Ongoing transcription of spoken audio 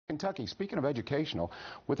Kentucky. Speaking of educational,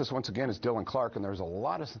 with us once again is Dylan Clark, and there's a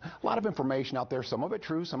lot of information out there. Some of it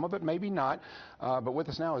true, some of it maybe not. But with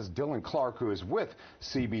us now is Dylan Clark, who is with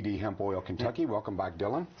CBD Hemp Oil Kentucky. Welcome back,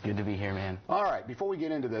 Dylan. Good to be here, man. All right, before we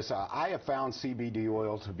get into this, I have found CBD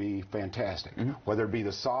oil to be fantastic. Whether it be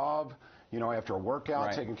the solve, you know, after a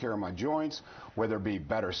workout, taking care of my joints, whether it be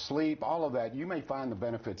better sleep, all of that, you may find the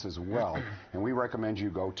benefits as well. And we recommend you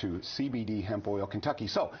go to CBD Hemp Oil Kentucky.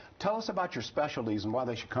 So tell us about your specialties and why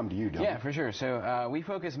they should come to you, Dylan. Yeah, for sure. So we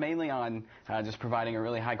focus mainly on just providing a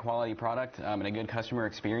really high quality product and a good customer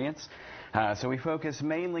experience. So we focus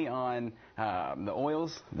mainly on the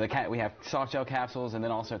oils. We have soft gel capsules and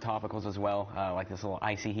then also topicals as well, like this little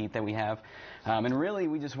icy heat that we have. And really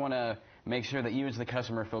we just want to make sure that you as the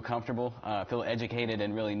customer feel comfortable, feel educated,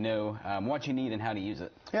 and really know what you need and how to use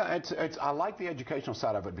it. Yeah, I like the educational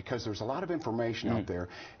side of it because there's a lot of information out there,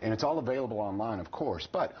 and it's all available online, of course.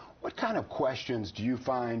 But what kind of questions do you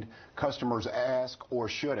find customers ask or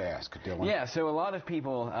should ask, Dylan? Yeah, so a lot of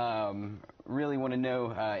people really want to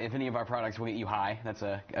know if any of our products will get you high. That's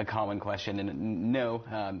a common question, and no,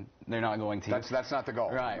 they're not going to. That's not the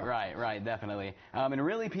goal. Right, definitely. And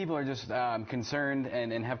really people are just concerned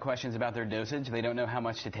and have questions about their dosage. They don't know how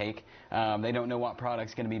much to take. They don't know what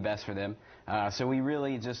product's going to be best for them. So we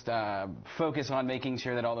really just focus on making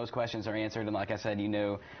sure that all those questions are answered, and like I said, you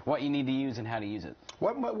know what you need to use and how to use it.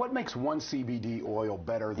 What makes one CBD oil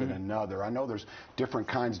better than another? I know there's different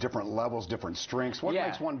kinds, different levels, different strengths. What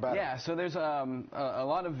makes one better? Yeah, so there's a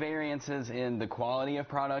lot of variances in the quality of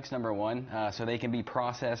products, number one. So they can be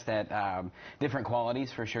processed at different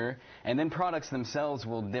qualities for sure. And then products themselves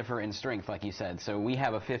will differ in strength, like you said. So we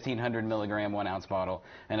have a 1,500 milligram 1 ounce bottle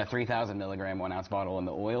and a 3,000 milligram 1 ounce bottle in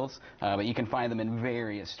the oils. But you can find them in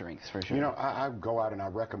various strengths for sure. You know, I go out and I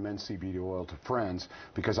recommend CBD oil to friends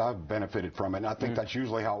because I've benefited from it. And I think that's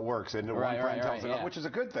usually how it works. And one friend tells it, which is a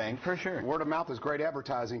good thing. For sure. Word of mouth is great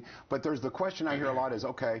advertising. But there's the question I hear a lot is,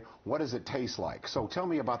 okay, what does it taste like? So tell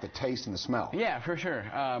me about the taste and the smell. Yeah, for sure.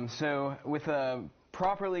 So with a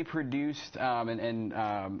properly produced and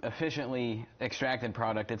efficiently extracted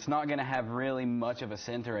product, it's not going to have really much of a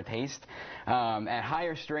scent or a taste. At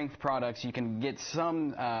higher strength products, you can get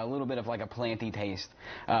some little bit of like a planty taste,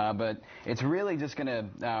 but it's really just going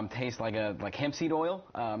to taste like hemp seed oil.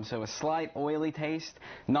 So a slight oily taste,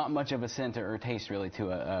 not much of a scent or taste really to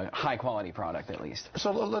a high quality product at least.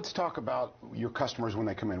 So let's talk about your customers when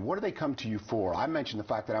they come in. What do they come to you for? I mentioned the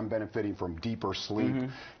fact that I'm benefiting from deeper sleep,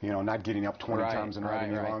 you know, not getting up 20 times in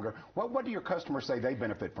any longer. What do your customers say they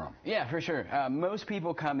benefit from? Yeah, for sure. Most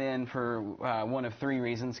people come in for one of three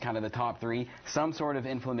reasons, kind of the top three. Some sort of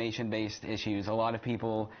inflammation-based issues. A lot of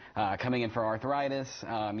people coming in for arthritis,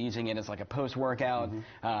 using it as like a post-workout,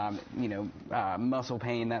 you know, muscle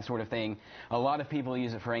pain, that sort of thing. A lot of people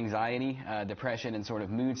use it for anxiety, depression, and sort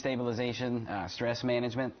of mood stabilization, stress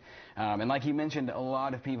management. And like you mentioned, a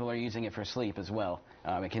lot of people are using it for sleep as well.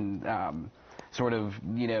 It can sort of,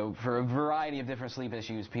 you know, for a variety of different sleep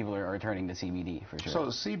issues, people are turning to CBD for sure. So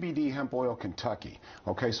CBD Hemp Oil Kentucky.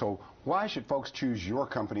 Okay, so why should folks choose your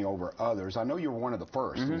company over others? I know you're one of the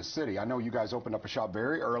first in the city. I know you guys opened up a shop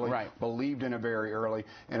very early, believed in it very early,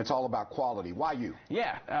 and it's all about quality. Why you?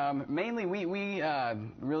 Yeah, mainly we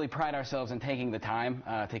really pride ourselves in taking the time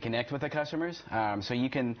to connect with the customers. So you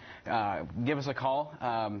can give us a call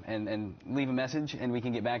and leave a message, and we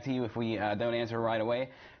can get back to you if we don't answer right away.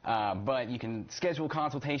 But you can schedule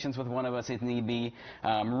consultations with one of us if need be.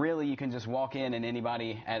 Really, you can just walk in, and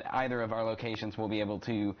anybody at either of our locations will be able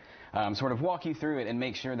to sort of walk you through it and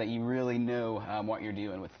make sure that you really know what you're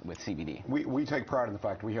doing with CBD. We take pride in the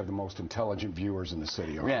fact we have the most intelligent viewers in the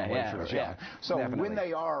city. Yeah. So when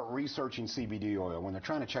they are researching CBD oil, when they're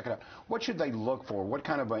trying to check it out, what should they look for? What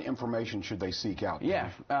kind of information should they seek out? Yeah,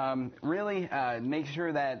 really make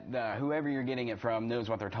sure that whoever you're getting it from knows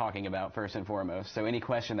what they're talking about first and foremost. So any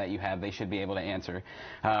question that you have, they should be able to answer.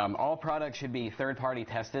 All products should be third-party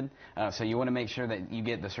tested, so you want to make sure that you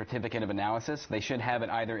get the certificate of analysis. They should have it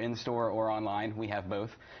either in store or online. We have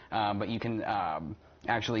both, but you can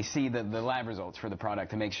actually see the lab results for the product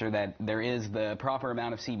to make sure that there is the proper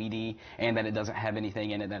amount of CBD and that it doesn't have anything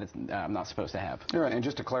in it that it's not supposed to have. All right, and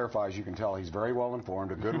just to clarify, as you can tell, he's very well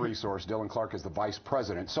informed, a good resource. Dylan Clark is the vice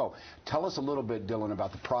president. So tell us a little bit, Dylan,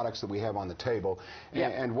 about the products that we have on the table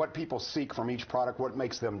and what people seek from each product, what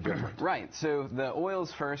makes them different. Right, so the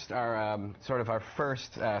oils first are sort of our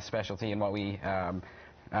first specialty and what we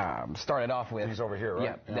started off with. He's over here,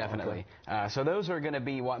 right? Yeah, definitely. Okay. So those are going to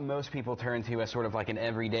be what most people turn to as sort of like an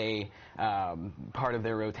everyday part of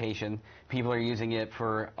their rotation. People are using it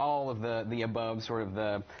for all of the above, sort of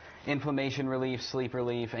the inflammation relief, sleep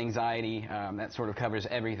relief, anxiety, that sort of covers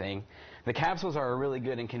everything. The capsules are a really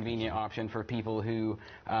good and convenient option for people who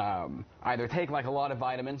either take like a lot of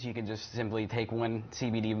vitamins. You can just simply take one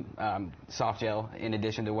CBD soft gel in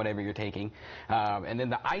addition to whatever you're taking. And then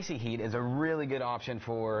the Icy Heat is a really good option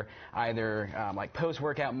for either like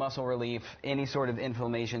post-workout muscle relief, any sort of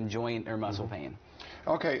inflammation, joint or muscle pain.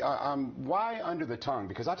 Okay, why under the tongue?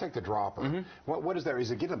 Because I take the dropper. What is there? Is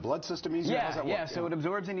it getting the blood system easier? How's that work? Yeah, so it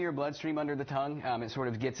absorbs into your bloodstream under the tongue. It sort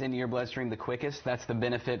of gets into your bloodstream the quickest. That's the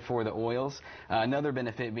benefit for the oils. Another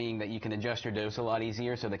benefit being that you can adjust your dose a lot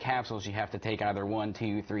easier. So the capsules, you have to take either 1,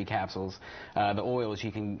 2, 3 capsules. The oils,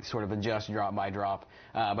 you can sort of adjust drop by drop.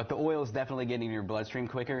 But the oils definitely get into your bloodstream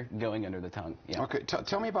quicker going under the tongue. Yeah. Okay,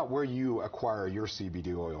 tell me about where you acquire your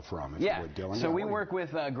CBD oil from, if you would, Dylan. So we work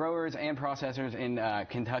with growers and processors in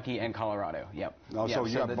Kentucky and Colorado. Yep. Oh, so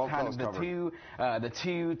you have both kind those of covered. the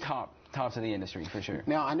two tops of the industry for sure.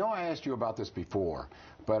 Now, I know I asked you about this before,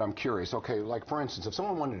 but I'm curious. Okay, like for instance, if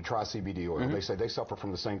someone wanted to try CBD oil, they say they suffer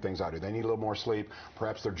from the same things I do. They need a little more sleep,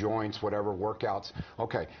 perhaps their joints, whatever, workouts.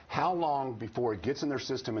 Okay, how long before it gets in their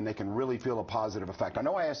system and they can really feel a positive effect? I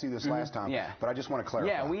know I asked you this last time, but I just want to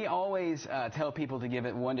clarify. Yeah, we always tell people to give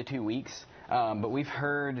it 1 to 2 weeks, but we've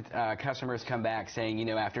heard customers come back saying, you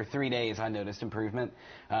know, after 3 days I noticed improvement,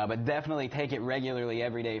 but definitely take it regularly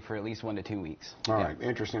every day for at least 1 to 2 weeks. All right,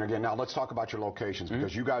 interesting. Again, now let's talk about your locations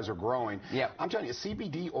because you guys are growing. Yeah. I'm telling you,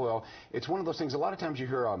 CBD oil, it's one of those things, a lot of times you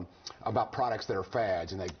hear about products that are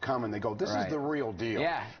fads and they come and they go, this is the real deal.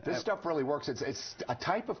 Yeah. This stuff really works. It's a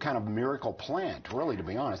type of kind of miracle plant, really, to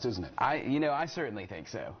be honest, isn't it? I certainly think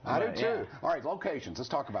so. I do too. Yeah. All right, locations. Let's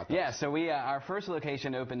talk about that. Yeah, so we our first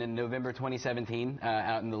location opened in November 2017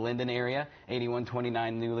 out in the Linden area,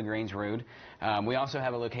 8129 New LaGrange Road. We also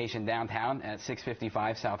have a location downtown at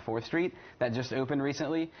 655 South 4th Street that just opened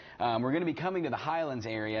recently. We're going to be coming to the Highlands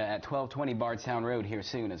area at 1220 Bardstown Road here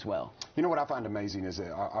soon as well. You know what I find amazing is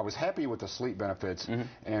that I was happy with the sleep benefits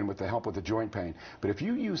and with the help with the joint pain. But if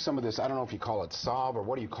you use some of this, I don't know if you call it Sob or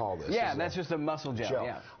what do you call this? Yeah, that's just a muscle gel.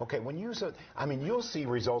 Yeah. Okay, when you use it, I mean, you'll see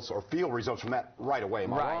results or feel results from that right away.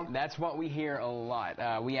 Am I wrong? Right, that's what we hear a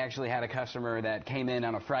lot. We actually had a customer that came in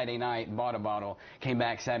on a Friday night, bought a bottle, came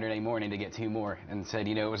back Saturday morning to get 2 more, and said,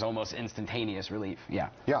 you know, it was almost instantaneous relief. Yeah.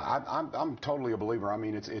 Yeah, I'm totally a believer. I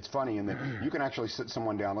mean, it's funny in that you can actually sit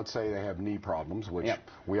someone down. Let's say they have knee problems, which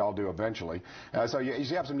we all do eventually. So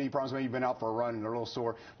you have some knee problems. Maybe you've been out for a run and they're a little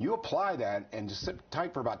sore. You apply that and just sit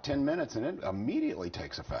tight for about 10 minutes, and it immediately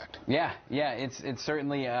takes effect. Yeah, it's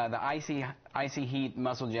certainly the Icy Heat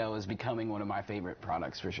muscle gel is becoming one of my favorite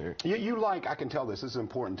products for sure. You like, I can tell this is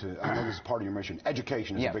important to, I know this is part of your mission.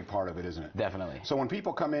 Education is a big part of it, isn't it? Definitely. So when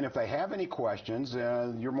people come in, if they have any questions,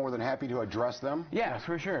 you're more than happy to address them? Yeah,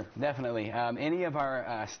 for sure, definitely. Any of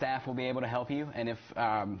our staff will be able to help you, and if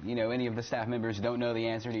you know, any of the staff members don't know the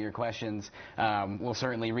answer to your questions, we'll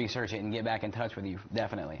certainly research it and get back in touch with you,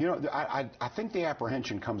 definitely. You know, I think the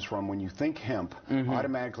apprehension comes from when you think hemp,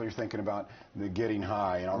 automatically you're thinking about the getting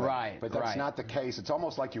high and all that. Right, but that's not the case. It's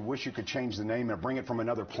almost like you wish you could change the name and bring it from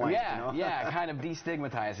another plant. Yeah, you know? Yeah, kind of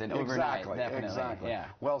destigmatize it overnight. Definitely. Exactly. Yeah.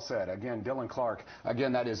 Well said. Again, Dylan Clark.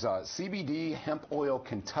 Again, that is CBD Hemp Oil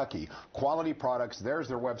Kentucky. Quality products. There's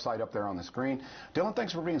their website up there on the screen. Dylan,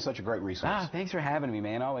 thanks for being such a great resource. Thanks for having me,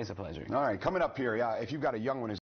 man. Always a pleasure. All right, coming up here, if you've got a young one who's